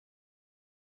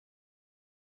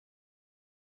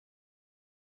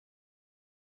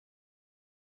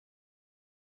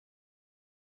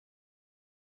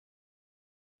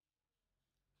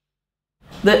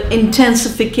The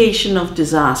intensification of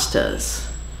disasters,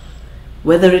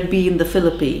 whether it be in the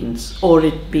Philippines or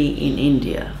it be in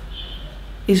India,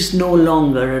 is no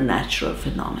longer a natural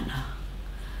phenomena.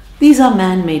 These are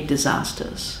man-made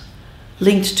disasters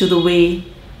linked to the way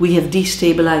we have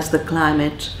destabilized the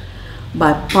climate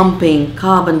by pumping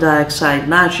carbon dioxide,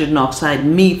 nitrogen oxide,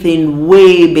 methane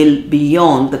way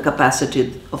beyond the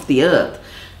capacity of the earth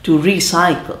to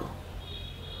recycle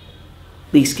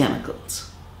these chemicals.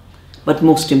 But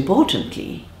most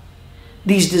importantly,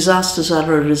 these disasters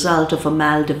are a result of a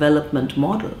maldevelopment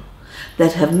model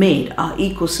that have made our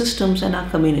ecosystems and our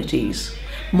communities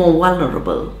more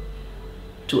vulnerable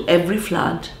to every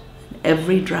flood,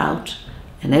 every drought,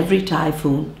 and every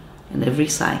typhoon, and every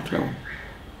cyclone.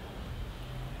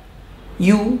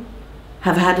 You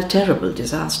have had a terrible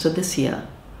disaster this year.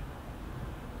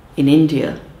 In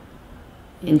India,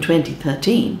 in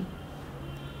 2013,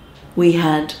 we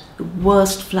had the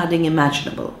worst flooding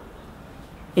imaginable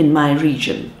in my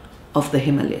region of the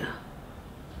Himalaya.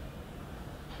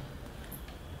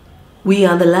 We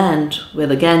are the land where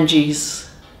the Ganges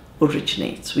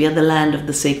originates. We are the land of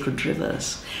the sacred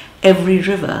rivers. Every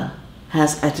river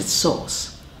has at its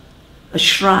source a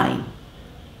shrine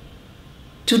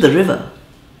to the river.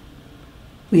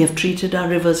 We have treated our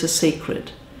rivers as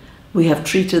sacred. We have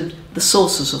treated the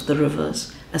sources of the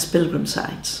rivers as pilgrim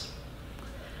sites.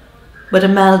 But a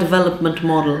maldevelopment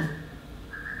model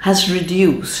has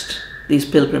reduced these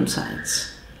pilgrim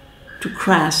sites to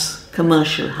crass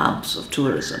commercial hubs of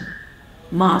tourism,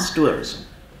 mass tourism.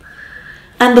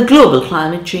 And the global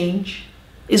climate change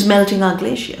is melting our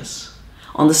glaciers.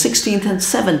 On the 16th and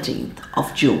 17th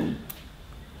of June,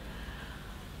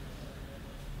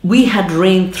 we had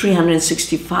rain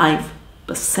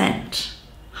 365%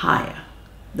 higher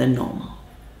than normal.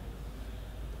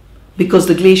 Because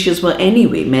the glaciers were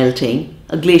anyway melting,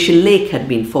 a glacial lake had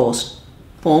been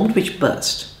formed which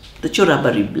burst, the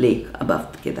Chorabari Lake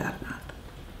above Kedarnath.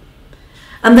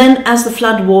 And then as the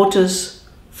flood waters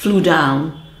flew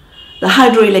down, the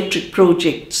hydroelectric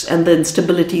projects and the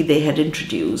instability they had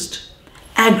introduced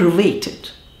aggravated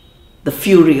the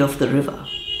fury of the river,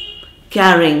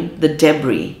 carrying the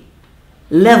debris,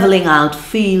 leveling out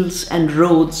fields and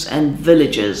roads and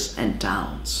villages and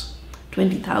towns.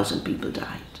 20,000 people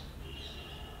died.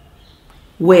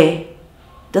 Where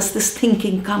does this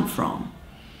thinking come from?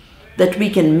 That we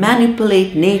can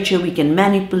manipulate nature, we can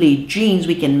manipulate genes,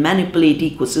 we can manipulate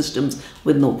ecosystems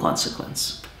with no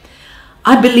consequence.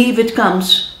 I believe it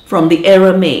comes from the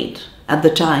error made at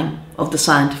the time of the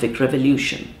scientific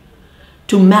revolution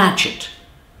to match it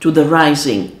to the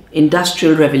rising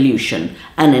industrial revolution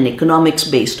and an economics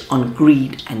based on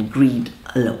greed and greed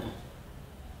alone.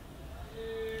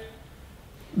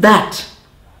 That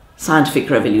scientific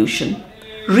revolution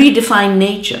redefined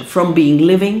nature from being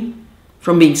living,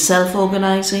 from being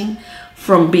self-organizing,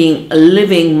 from being a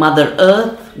living Mother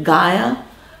Earth, Gaia,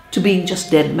 to being just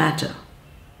dead matter,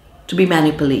 to be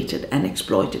manipulated and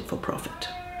exploited for profit.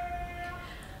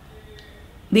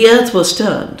 The earth was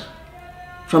turned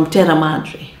from terra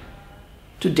madre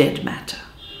to dead matter.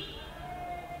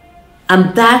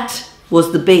 And that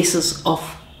was the basis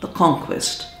of the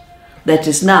conquest that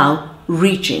is now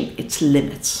reaching its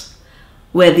limits,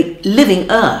 where the living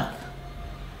earth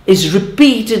is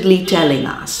repeatedly telling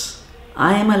us,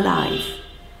 I am alive,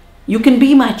 you can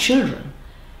be my children,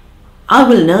 I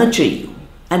will nurture you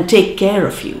and take care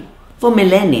of you for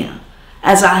millennia,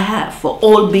 as I have for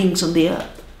all beings on the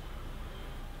earth.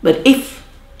 But if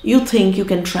you think you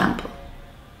can trample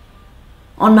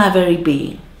on my very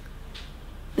being,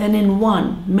 then in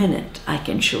 1 minute I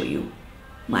can show you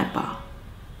my power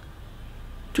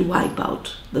to wipe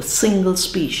out the single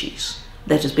species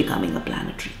that is becoming a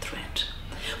planetary threat.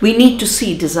 We need to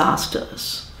see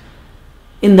disasters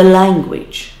in the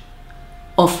language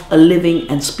of a living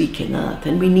and speaking earth,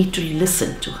 and we need to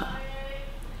listen to her.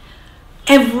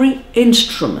 Every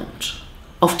instrument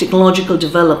of technological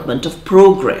development, of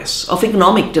progress, of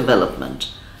economic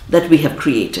development that we have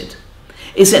created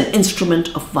is an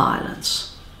instrument of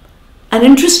violence. And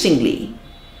interestingly,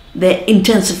 their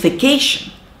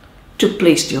intensification took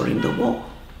place during the war.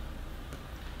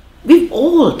 We've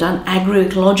all done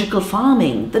agroecological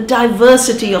farming. The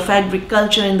diversity of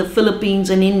agriculture in the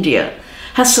Philippines and India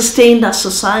has sustained our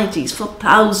societies for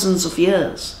thousands of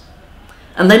years.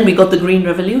 And then we got the Green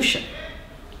Revolution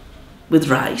with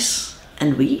rice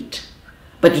and wheat.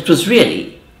 But it was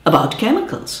really about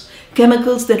chemicals,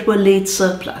 chemicals that were laid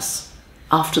surplus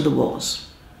after the wars.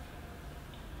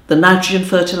 The nitrogen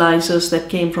fertilizers that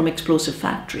came from explosive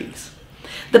factories,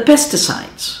 the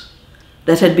pesticides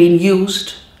that had been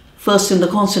used first in the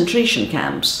concentration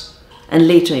camps and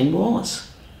later in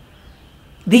wars.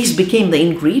 These became the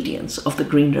ingredients of the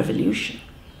Green Revolution.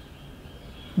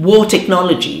 War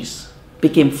technologies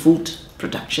became food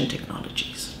production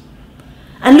technologies.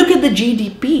 And look at the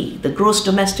GDP, the gross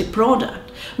domestic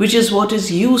product, which is what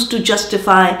is used to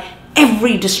justify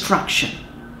every destruction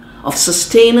of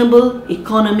sustainable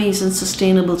economies and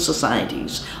sustainable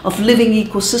societies, of living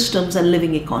ecosystems and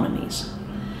living economies.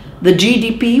 The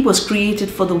GDP was created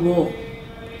for the war,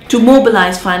 to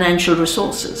mobilize financial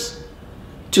resources,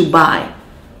 to buy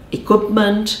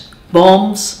equipment,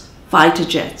 bombs, fighter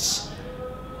jets,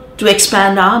 to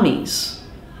expand armies.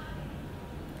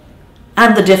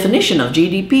 And the definition of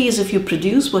GDP is if you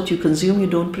produce what you consume, you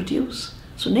don't produce.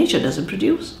 So nature doesn't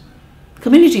produce.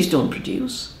 Communities don't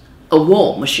produce. A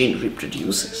war machinery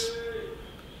produces.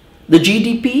 The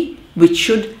GDP, which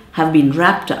should have been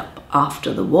wrapped up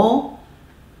after the war,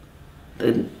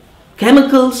 the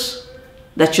chemicals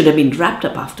that should have been wrapped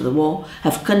up after the war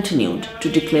have continued to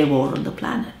declare war on the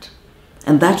planet.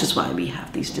 And that is why we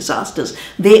have these disasters.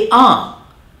 They are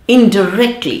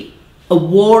indirectly a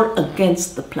war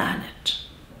against the planet.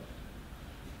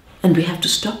 And we have to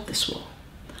stop this war.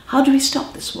 How do we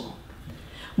stop this war?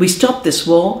 We stop this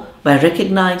war by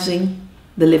recognizing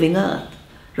the living earth,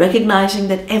 recognizing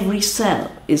that every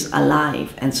cell is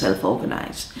alive and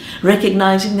self-organized,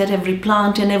 recognizing that every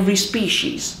plant and every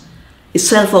species is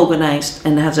self-organized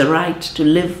and has a right to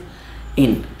live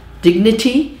in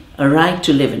dignity, a right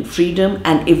to live in freedom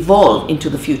and evolve into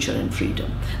the future in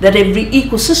freedom. That every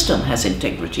ecosystem has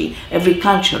integrity, every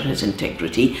culture has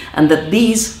integrity, and that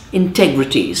these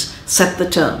integrities set the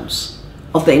terms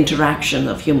of the interaction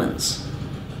of humans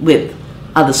with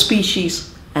other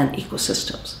species and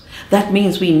ecosystems. That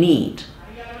means we need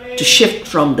to shift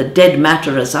from the dead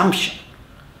matter assumption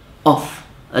of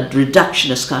a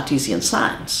reductionist Cartesian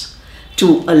science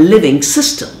to a living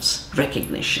systems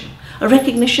recognition, a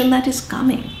recognition that is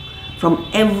coming from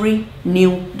every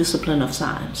new discipline of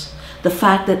science. The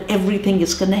fact that everything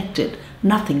is connected,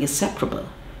 nothing is separable.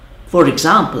 For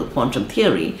example, quantum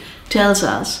theory tells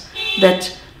us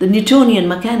that the Newtonian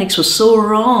mechanics was so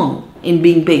wrong in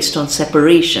being based on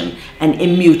separation and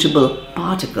immutable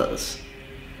particles.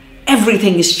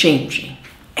 Everything is changing.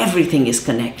 Everything is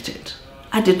connected.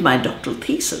 I did my doctoral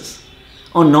thesis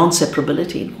on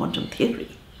non-separability in quantum theory.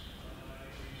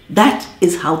 That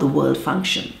is how the world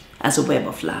functions as a web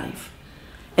of life.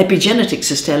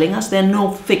 Epigenetics is telling us there are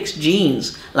no fixed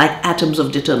genes like atoms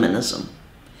of determinism.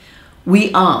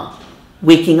 We are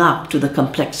waking up to the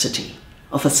complexity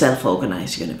of a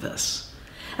self-organized universe.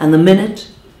 And the minute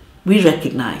we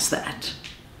recognize that,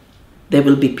 there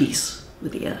will be peace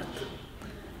with the earth.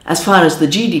 As far as the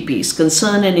GDP is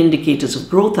concerned and indicators of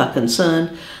growth are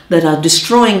concerned that are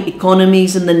destroying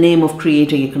economies in the name of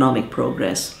creating economic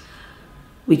progress,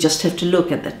 we just have to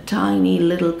look at that tiny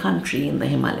little country in the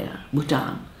Himalaya,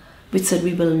 Bhutan, which said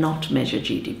we will not measure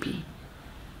GDP.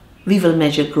 We will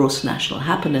measure gross national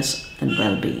happiness and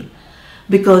well-being,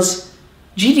 because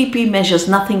GDP measures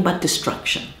nothing but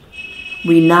destruction.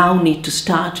 We now need to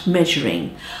start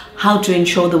measuring how to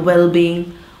ensure the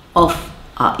well-being of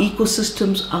our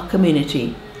ecosystems, our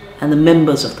community, and the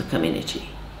members of the community.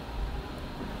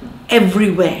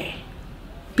 Everywhere,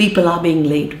 people are being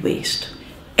laid waste.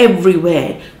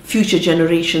 Everywhere, future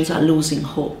generations are losing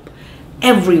hope.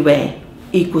 Everywhere,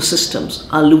 ecosystems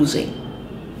are losing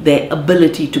their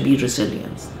ability to be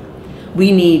resilient.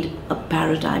 We need a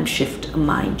paradigm shift, a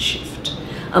mind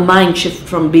shift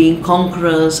from being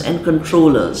conquerors and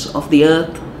controllers of the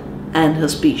earth and her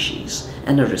species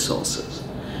and her resources,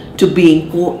 to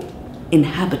being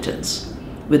co-inhabitants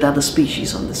with other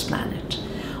species on this planet.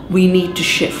 We need to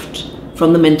shift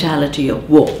from the mentality of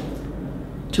war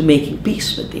to making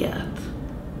peace with the earth.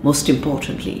 Most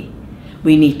importantly,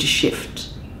 we need to shift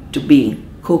to being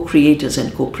co-creators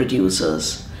and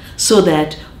co-producers, so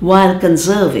that while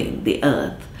conserving the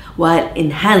earth, while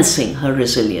enhancing her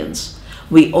resilience,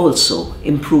 we also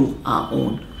improve our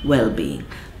own well-being.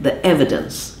 The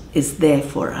evidence is there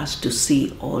for us to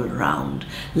see all around.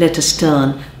 Let us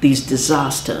turn these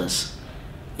disasters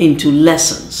into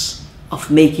lessons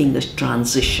of making the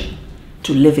transition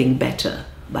to living better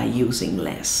by using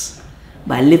less,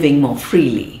 by living more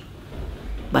freely,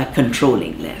 by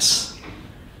controlling less,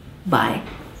 by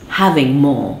having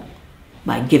more,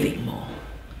 by giving more.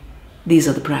 These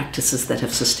are the practices that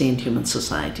have sustained human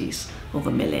societies over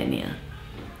millennia.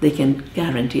 They can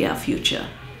guarantee our future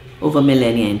over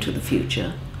millennia into the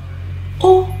future.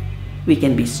 Or we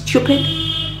can be stupid,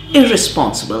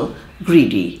 irresponsible,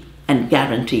 greedy, and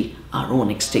guarantee our own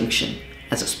extinction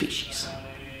as a species.